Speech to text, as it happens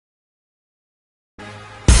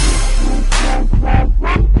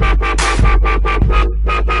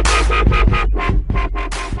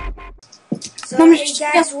Hey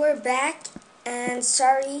guys, we're back, and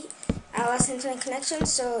sorry I lost internet connection,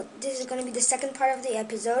 so this is going to be the second part of the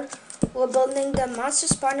episode. We're building the monster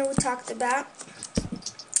spawner we talked about,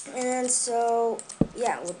 and so,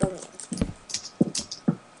 yeah, we're building it.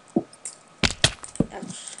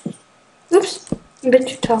 Ouch. Oops, a bit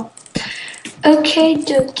too tall. Okay,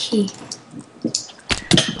 dokie.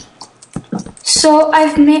 So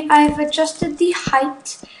I've adjusted the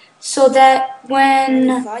height so that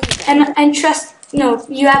when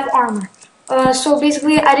you have armor. So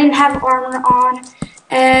basically I didn't have armor on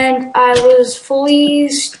and I was fully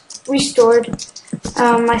restored.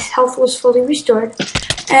 My health was fully restored,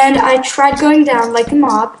 and I tried going down like a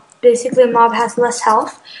mob. Basically, a mob has less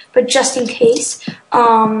health, but just in case,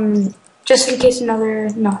 just in case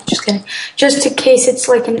just in case it's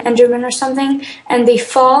like an Enderman or something, and they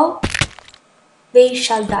fall, they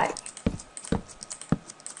shall die.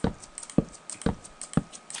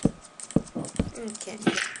 Okay.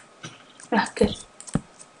 Ah, good.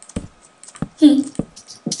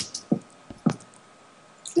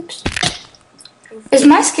 Oops. Is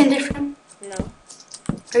my skin different? No.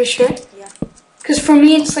 Are you sure? Yeah. Because for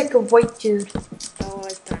me, it's like a white dude. Oh,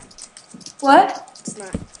 it's not. What? It's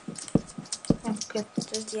not. Oh, good.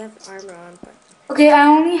 Just you have armor on, but... Okay, I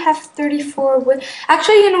only have 34 wood.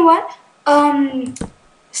 Actually, you know what?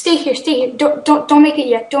 Stay here. Don't make it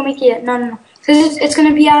yet. Don't make it yet. No. Because it's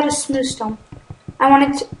gonna be out of smooth stone. I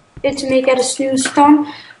wanted it to make out of smooth stone.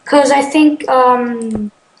 Because I think,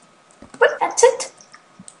 what? That's it?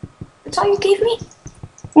 That's all you gave me?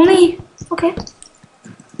 Only, okay.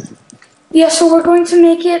 Yeah, so we're going to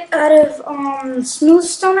make it out of, smooth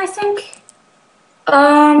stone, I think.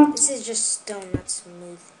 This is just stone, not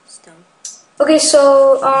smooth stone. Okay,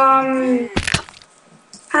 so,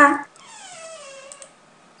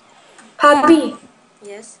 Hobby,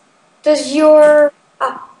 Yes? does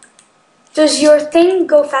your thing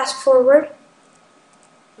go fast forward?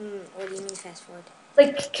 What do you mean fast forward?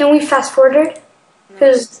 Like, can we fast forward it? No.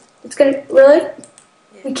 Because it's gonna, really?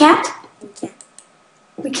 Yeah. We can't? We can't.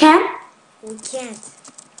 We can? We can't.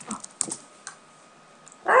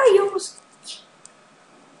 Ah, you almost...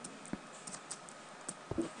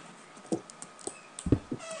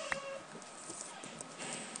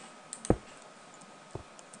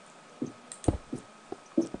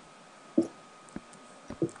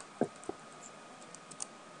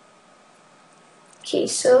 Okay,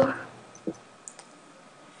 so...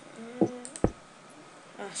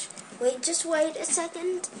 Gosh. Wait, just wait a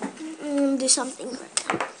second. I'm gonna do something right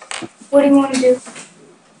now. What do you want to do?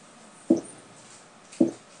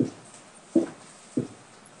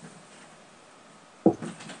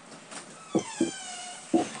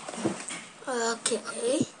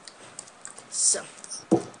 Okay. So.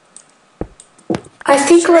 I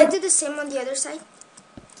think Should I do the same on the other side?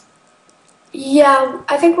 Yeah,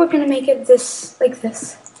 I think we're gonna make it this, like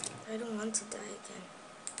this. I don't want to die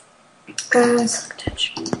again.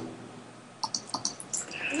 Touch.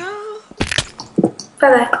 No.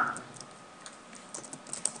 Bye-bye.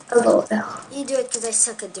 Hello. You do it because I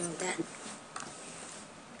suck at doing that.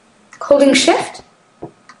 Holding shift?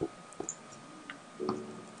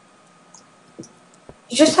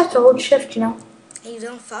 You just have to hold shift, you know. And you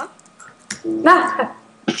don't fall? Nah.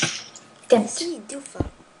 Damn it. See, you do fall.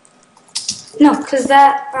 No, because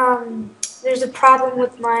that, there's a problem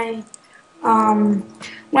with my,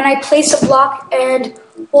 when I place a block and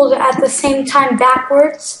hold it at the same time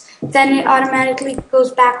backwards, then it automatically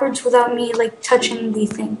goes backwards without me, like, touching the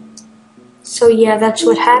thing. So, yeah, that's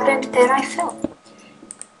what happened, and I fell.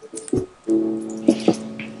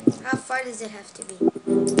 How far does it have to be?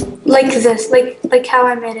 Like this, like how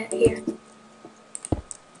I made it here.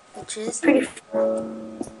 Which is? Pretty far.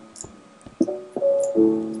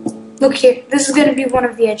 Look here, this is gonna be one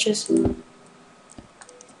of the edges.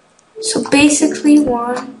 So basically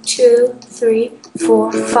 1, 2, 3,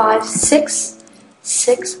 4, 5, 6.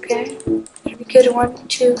 6, okay. Maybe good. 1,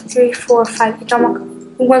 2, 3, 4, 5.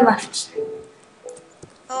 One left.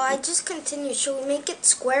 Oh, I just continued. Should we make it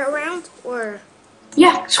square around or?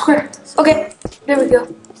 Yeah, square. Okay, there we go.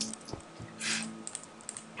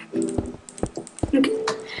 Okay.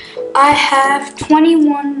 I have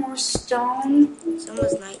 21 more stone. It's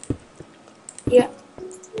almost night. Yeah.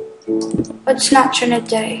 Let's not turn it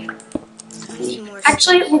day. More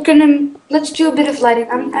Actually, let's do a bit of lighting.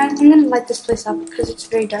 I'm gonna light this place up because it's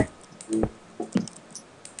very dark.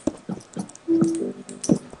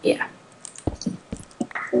 Yeah.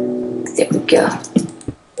 There we go.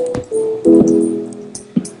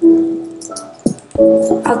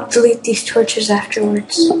 I'll delete these torches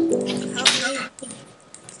afterwards. Okay.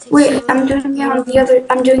 Wait, I'm doing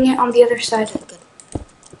it on the other side. Okay, good.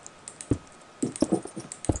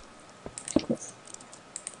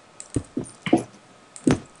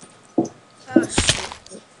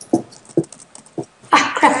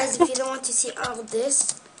 if you don't want to see all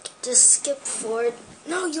this, just skip forward.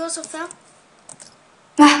 No, you also fell?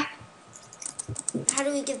 Ah. How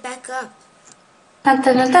do we get back up? Dun,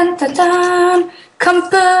 dun, dun, dun, dun, dun.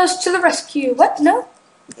 Compass to the rescue. What? No?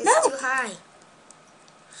 It's No. too high.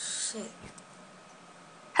 Shit.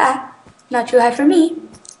 Ha. Not too high for me.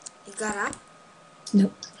 You got up?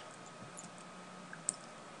 Nope.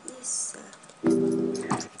 You suck.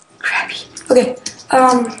 Crabby. Okay.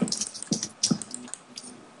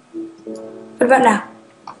 What about now?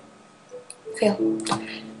 Fail.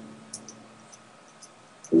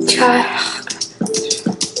 Try.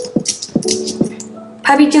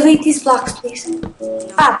 Abby, delete these blocks, please. No.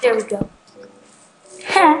 Ah, there we go.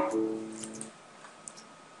 Ha.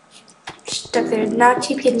 Stuck there. Now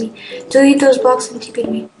TP'd me. Delete those blocks and TP'd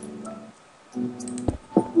me.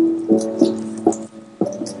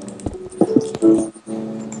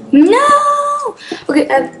 No! Okay,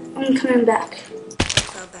 I'm coming back.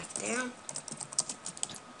 Go back down.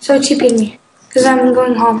 So TP'd me. Because I'm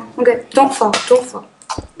going home. Okay, don't fall. Don't fall.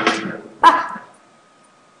 Ah!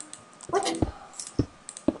 What?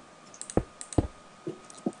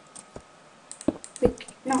 Wait,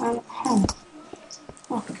 no, I'm home.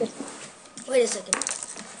 Oh, good. Wait a second.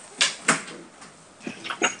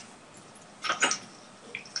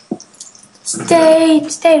 Stay.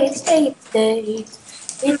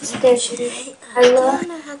 I love.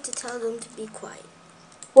 Again, I had to tell them to be quiet.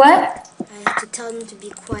 What? I had to tell them to be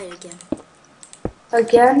quiet again.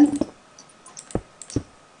 Again?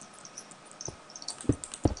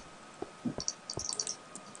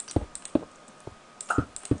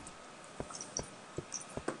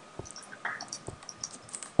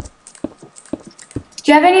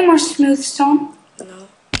 Do you have any more smooth stone? No.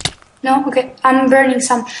 No? Okay, I'm burning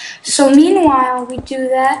some. So meanwhile we do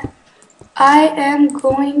that, I am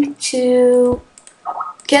going to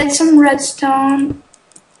get some redstone.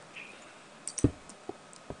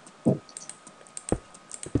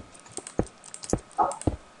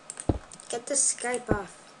 Get the Skype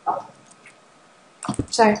off.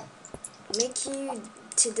 Sorry. Make you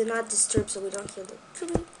to do not disturb so we don't hear the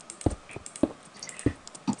chirping.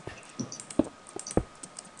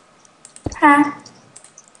 Huh?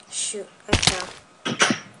 Shoot, I fell.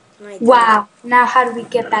 And I died. Wow. Now how do we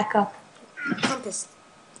get back up? Compass.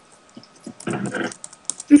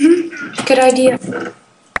 Good idea.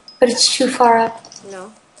 But it's too far up.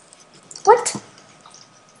 No. What?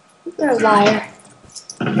 You're a liar.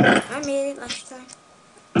 I made it last time.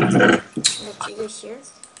 Look, you go here.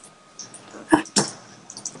 Oh.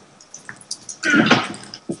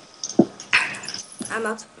 I'm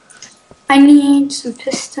up. I need some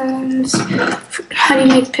pistons. How do you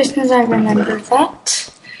make pistons? I remember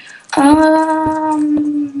that.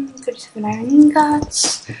 37 iron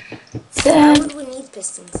ingots. Why Then, would we need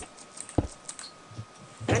pistons?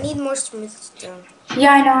 I need more smooth stone.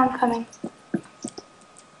 yeah, I know, I'm coming.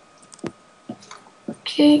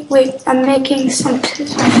 Okay, wait, I'm making some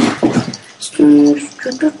pistons.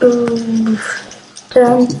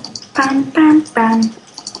 Dum, bam, bam, bam.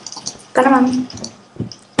 Ba-da-bam.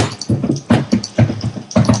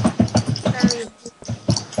 Sorry.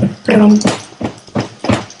 Ba-da-bam.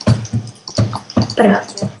 Ba-da-bam.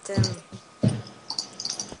 Get them.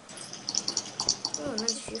 Oh,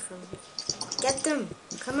 nice view from here. Get them.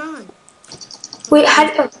 Come on. Wait, how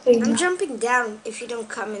do I'm jumping down if you don't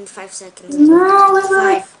come in 5 seconds. No,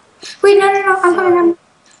 wait. 5. Wait, no, I'm coming. 4,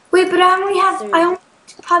 Wait, but I only have, 3, I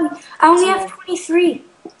only have 2, 23.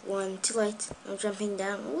 1. Too late. I'm jumping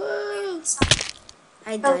down. Whoa.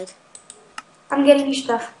 I died. I'm getting your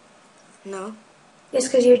stuff. No. It's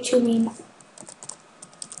because you're too mean.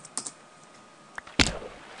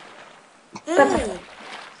 Hey.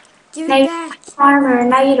 Give Now it you back. have armor.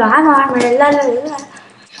 Now you don't have armor. La la la.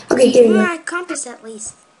 Okay, here Give me you my compass at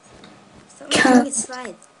least. Stop go. making it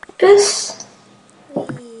slide. Compass.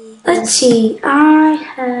 Whee. Let's see.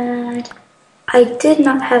 I did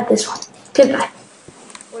not have this one. Goodbye.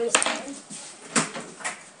 What is that?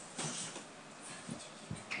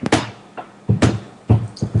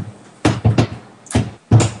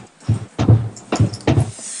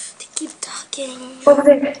 To keep talking. Over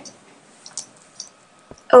there.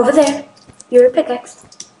 Over there. You're a pickaxe.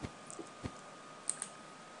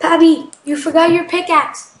 Pabby, you forgot your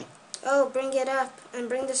pickaxe. Oh, bring it up and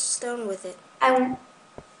bring the stone with it. I won't.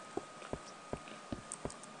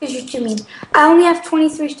 Because you're too mean. I only have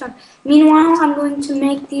 23 stone. Meanwhile, I'm going to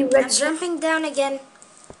make the I'm redstone. jumping down again.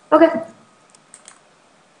 Okay.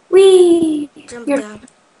 Whee! Jump You're. down.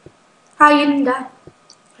 How you didn't die?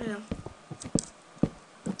 I know.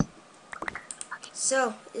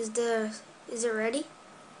 So, is it ready?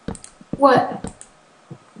 What?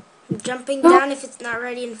 jumping No. down if it's not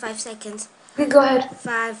ready in 5 seconds. Okay, go ahead.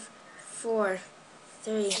 5, 4,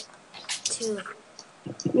 3, 2,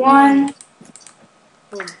 1.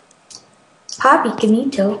 boom. Poppy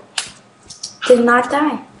Canito did not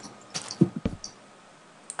die.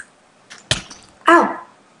 Ow!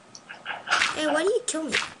 Hey, why do you kill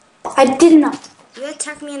me? I did not. You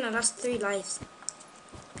attacked me and I lost 3 lives.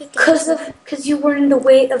 Pickaxe. Cause you were in the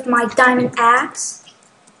way of my diamond axe.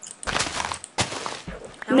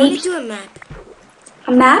 I want to do a map.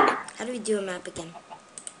 A map? How do we do a map again?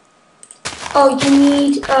 Oh, you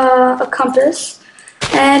need a compass,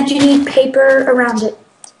 and you need paper around it.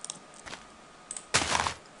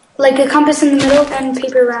 Like a compass in the middle and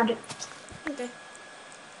paper around it. Okay.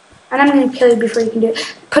 And I'm gonna kill you before you can do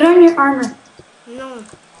it. Put on your armor. No.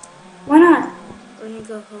 Why not? We're gonna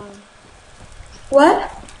go home.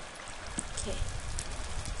 What? Okay.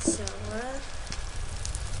 So,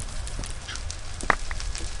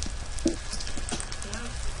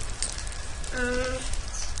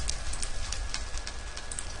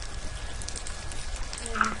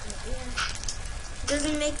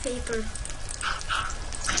 doesn't make paper.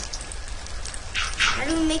 How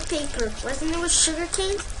do we make paper? Wasn't it with sugar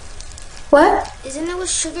canes? What? Isn't it with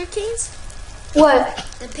sugar canes? What?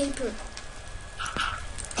 The paper.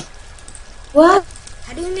 What?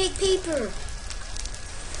 How do we make paper?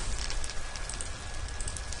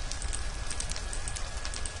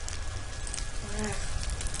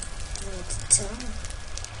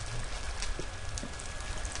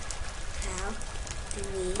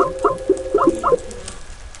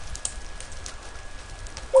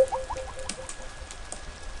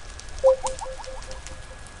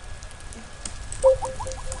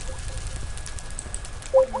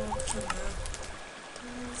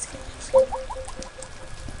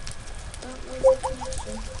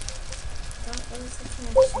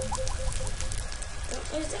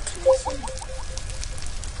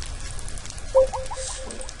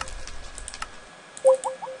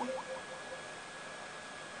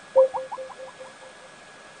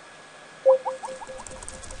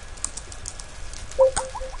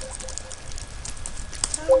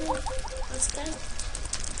 How do we make Let's go.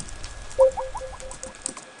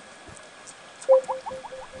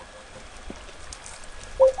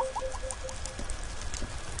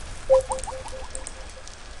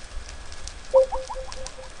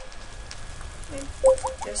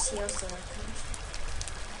 There's here also our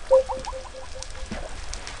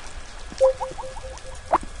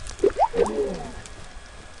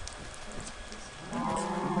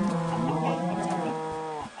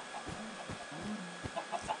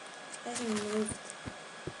doesn't move.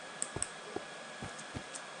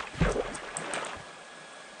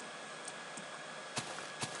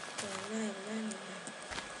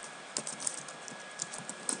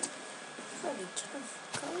 Holy cow,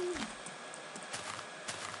 go.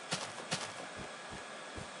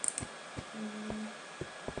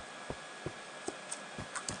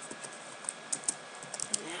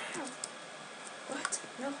 What?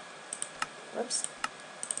 No. Whoops.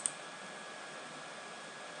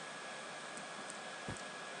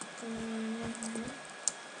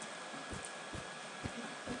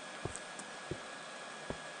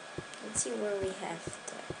 Let's see where we have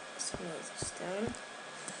the smooth stone.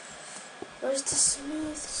 Where's the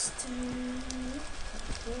smooth stone?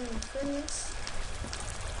 Oh my goodness.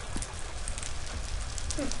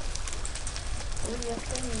 We have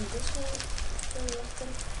them in this one. We have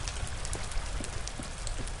them.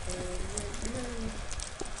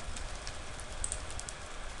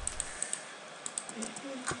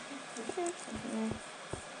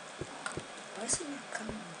 Why is he not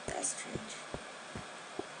coming? That's strange.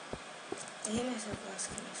 I hear myself last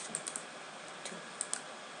connection.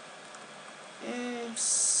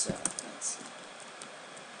 So let's see.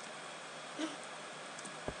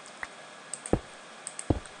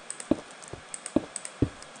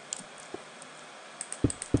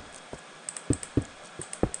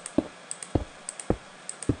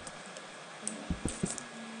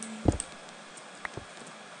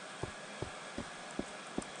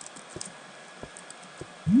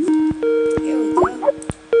 Here we go.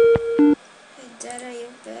 Hey Dad, are you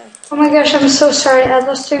back? Oh my gosh, I'm so sorry. I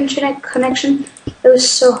lost the internet connection. It was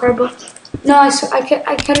so horrible. No, I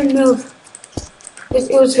couldn't move.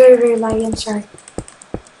 It was very, very laggy. I'm sorry.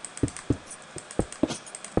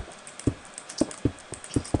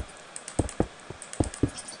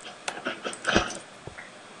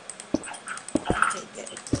 Okay, good.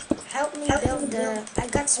 Help me build the... I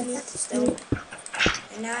got smooth stone.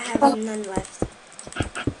 And now I have none left.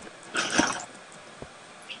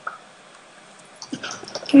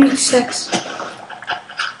 Give me 6.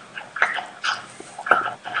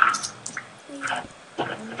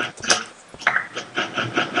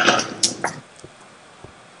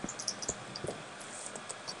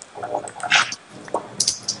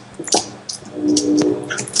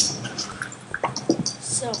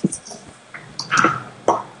 So,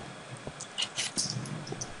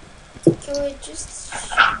 can we just...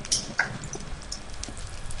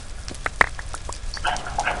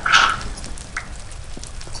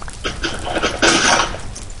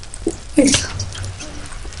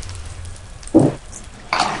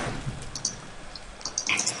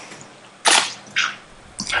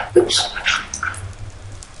 Oops.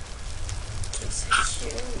 Okay, so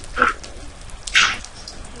here how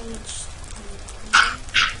much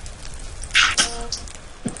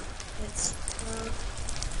let's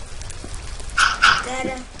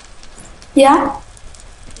data. Yeah.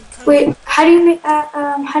 Wait, how do you make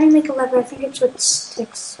a lever? I think it's with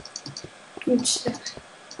sticks. Each stick.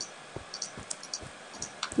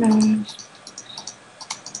 No.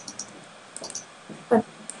 But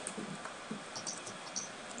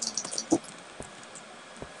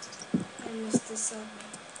I messed this up.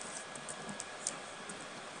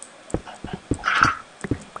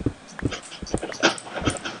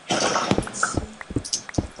 Let's see.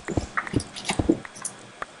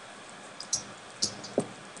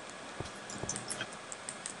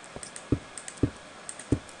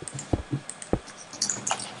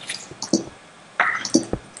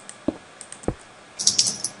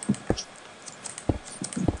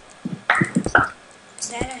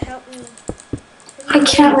 Data, help me. I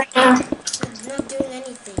can't right now. I'm not doing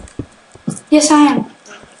anything. Yes, I am.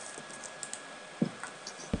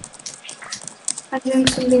 I'm doing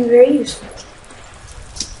something very useful.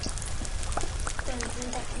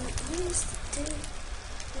 Something that you used to do.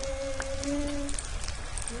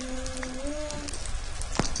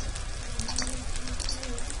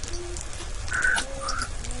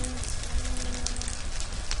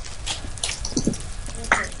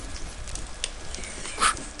 Okay.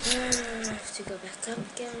 I have to go back up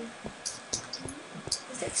again.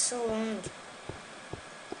 It takes so long.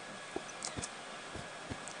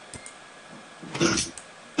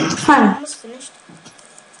 Fine. Almost finished.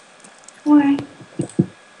 Why? I'm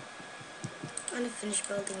gonna finish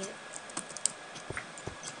building it.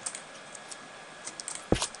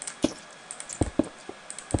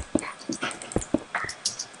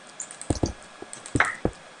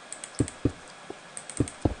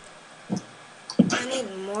 I need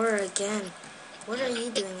more again. What are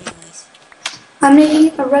you doing anyways? I'm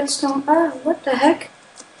making a redstone. What the heck?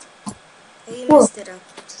 Oh, you Whoa. messed it up.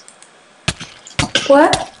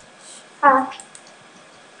 What? Again?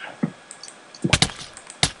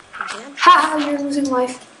 Ha! You're losing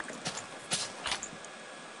life.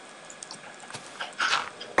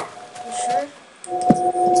 You sure?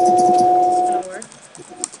 Is it gonna work?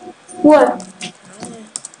 What?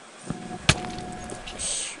 Oh,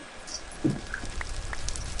 shoot.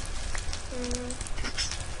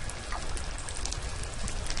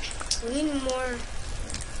 We need more.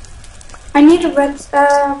 I need a red.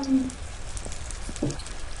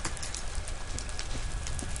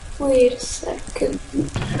 Wait a second.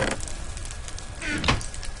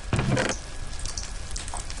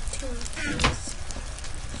 2 of these.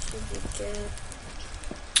 Should be good.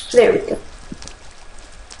 There we go.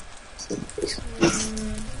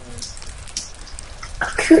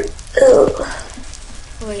 Oh.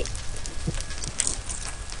 Wait.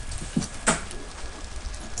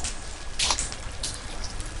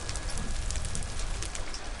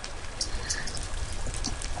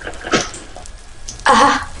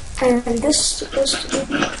 Aha! And this is supposed to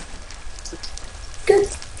be good.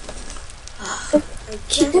 I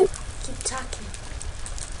can't keep talking.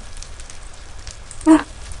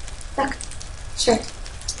 Back. Sure.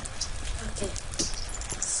 Okay.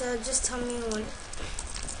 So just tell me when.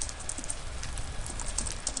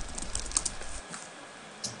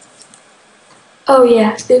 Oh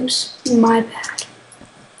yeah, oops, my bad.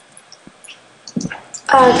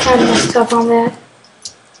 I kind of messed up on that.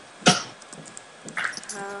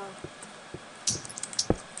 How?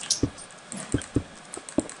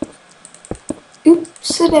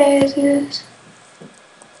 Oops, it is.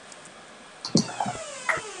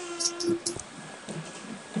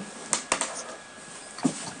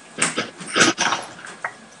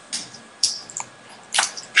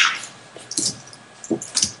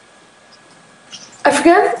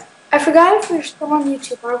 I forgot if we're still on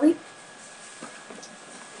YouTube, are we?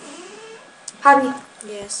 Hobby.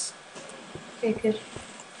 Yes. Okay, good.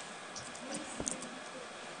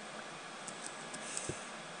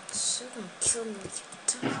 So don't kill me with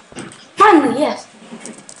your tongue. Finally, yes.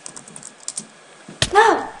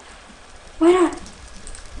 No! Why not?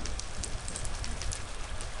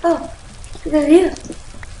 Oh, because of you.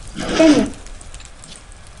 Dang it.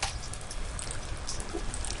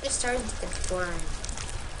 I started to get boring.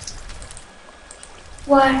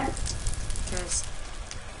 Why? Because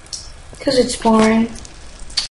Because it's boring.